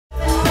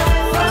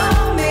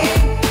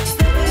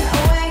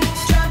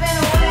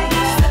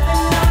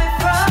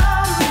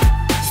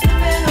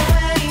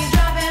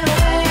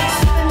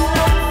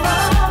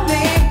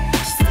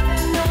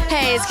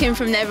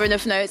from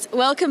neverenoughnote.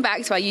 Welcome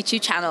back to our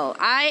YouTube channel.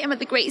 I am at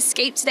the Great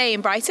Escape today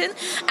in Brighton,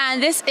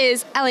 and this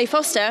is LA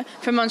Foster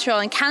from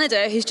Montreal in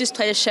Canada, who's just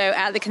played a show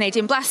at the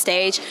Canadian Blast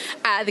stage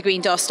at the Green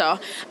Door Store.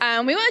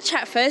 We want to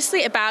chat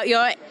firstly about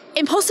your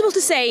impossible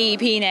to say EP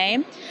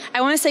name.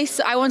 I want to say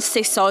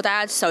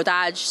Saudade.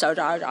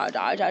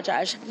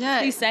 Yeah.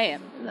 Please say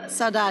it.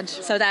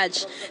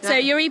 Saudade. Yeah. So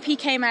your EP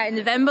came out in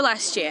November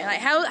last year. Like,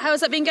 how has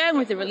that been going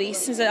with the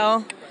release? Is it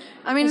all?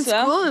 I mean, it's cool.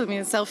 I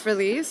mean, it's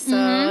self-released,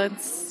 so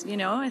it's, you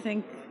know, I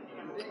think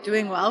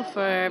doing well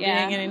for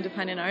being an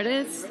independent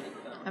artist.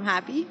 I'm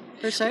happy,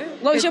 for sure.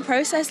 What was your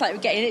process like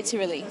with getting it to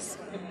release?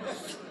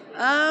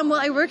 Well,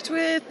 I worked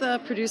with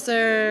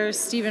producer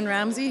Stephen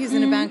Ramsey. He's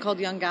in a band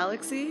called Young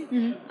Galaxy.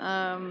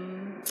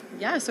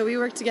 So we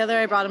worked together.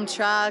 I brought him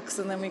tracks,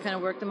 and then we kind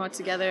of worked them out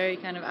together. He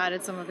kind of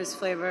added some of his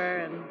flavor,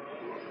 and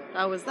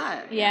that was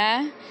that.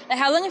 Yeah? Like,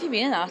 how long have you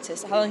been an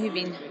artist? How long have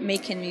you been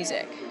making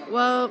music?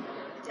 Well,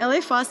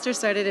 LA Foster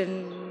started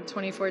in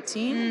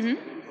 2014.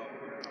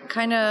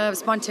 Kind of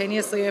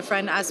spontaneously, a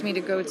friend asked me to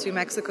go to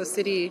Mexico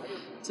City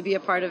to be a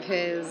part of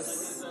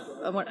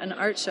an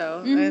art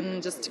show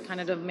and just to kind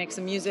of make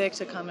some music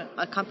to come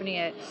accompany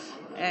it.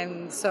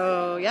 And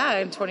so,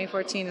 in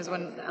 2014 is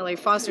when LA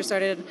Foster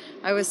started.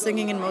 I was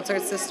singing in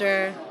Mozart's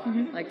Sister,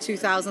 like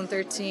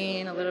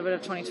 2013, a little bit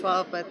of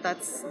 2012, but that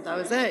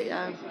was it,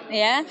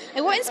 Yeah?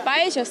 Like, what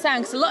inspires your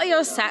sound? Because a lot of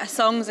your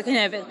songs are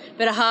kind of a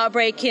bit of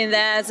heartbreak in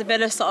there. There's a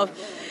bit of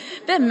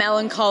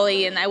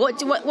melancholy in there. What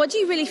do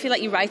you really feel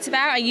like you write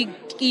about? Are you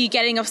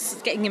getting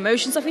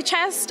emotions off your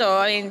chest? Or,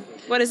 I mean,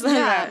 what is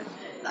that about?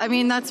 I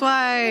mean, that's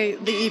why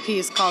the EP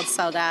is called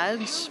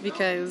Saudade,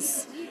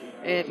 because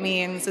it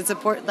means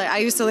I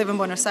used to live in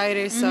Buenos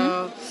Aires,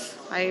 so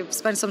I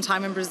spent some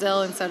time in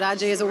Brazil, and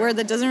saudade is a word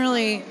that doesn't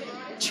really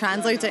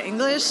translate to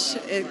English.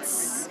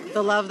 It's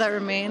the love that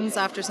remains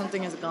after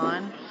something is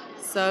gone.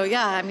 So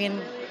I mean,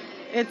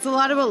 it's a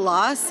lot about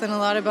loss and a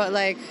lot about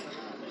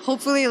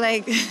hopefully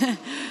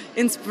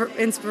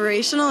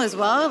inspirational as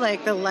well,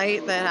 like the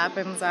light that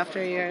happens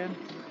after you're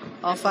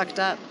all fucked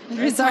up.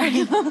 Sorry.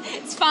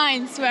 It's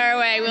fine, swear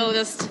away.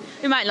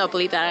 We might not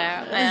bleep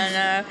that out. I don't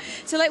know.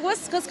 So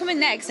what's coming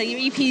next? So your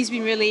EP's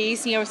been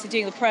released and you're obviously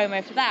doing the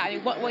promo for that. I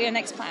mean, what are your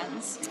next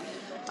plans?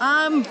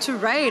 To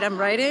write. I'm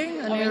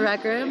writing a new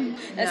record.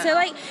 Yeah. So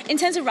in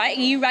terms of writing,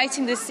 are you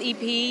writing this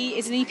EP?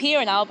 Is it an EP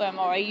or an album,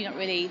 or are you not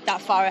really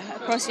that far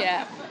across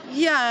yet?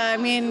 Yeah, I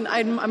mean,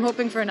 I'm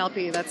hoping for an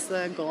LP. That's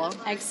the goal.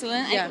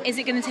 Excellent. Yeah. Is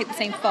it going to take the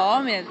same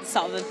form,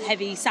 sort of the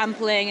heavy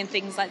sampling and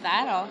things like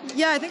that, or?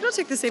 Yeah, I think it'll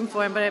take the same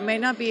form, but it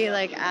might not be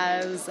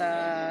as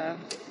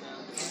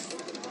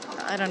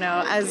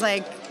as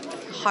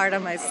hard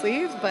on my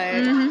sleeve, but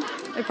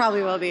it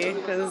probably will be,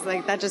 because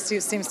that just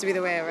seems to be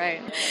the way I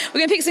write. We're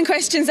going to pick some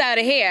questions out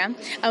of here,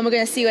 and we're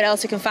going to see what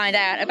else we can find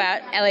out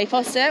about LA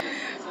Foster.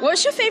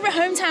 What's your favourite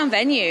hometown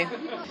venue?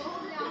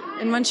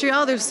 In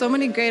Montreal, there's so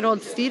many great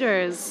old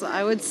theaters.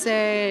 I would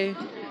say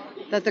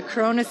that the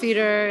Corona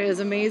Theater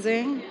is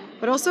amazing,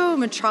 but also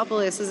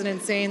Metropolis is an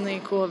insanely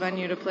cool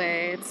venue to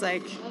play. It's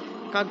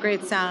got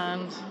great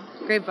sound,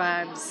 great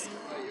vibes.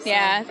 So.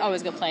 Yeah, it's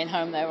always good playing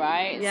home though,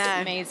 right?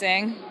 It's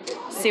amazing.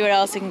 See what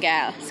else we can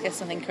get. Let's get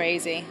something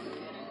crazy.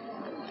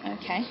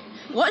 Okay.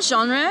 What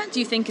genre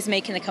do you think is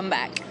making a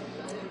comeback?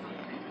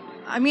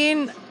 I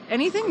mean,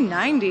 anything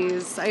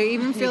 90s. I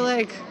even feel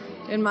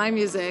in my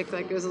music,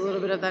 there's a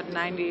little bit of that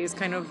 90s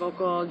kind of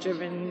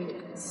vocal-driven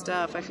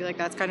stuff. I feel like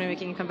that's kind of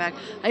making a comeback.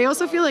 I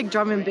also feel like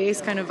drum and bass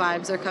kind of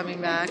vibes are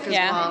coming back as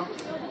well.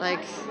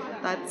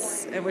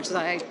 Which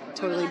I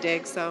totally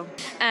dig, so.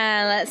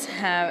 And let's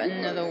have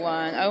another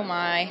one. Oh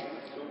my.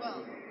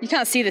 You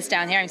can't see this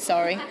down here, I'm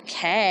sorry.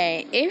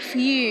 Okay, if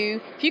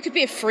you could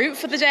be a fruit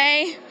for the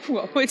day,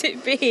 what would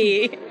it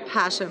be?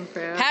 Passion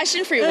fruit.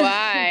 Passion fruit,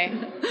 why?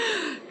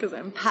 Because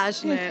I'm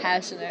passionate.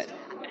 Passionate.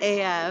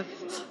 AF.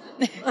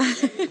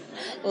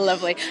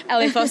 Lovely.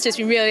 LA Foster, it's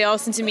been really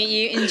awesome to meet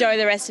you. Enjoy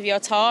the rest of your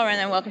tour, and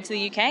then welcome to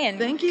the UK, and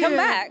thank you. Come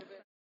back.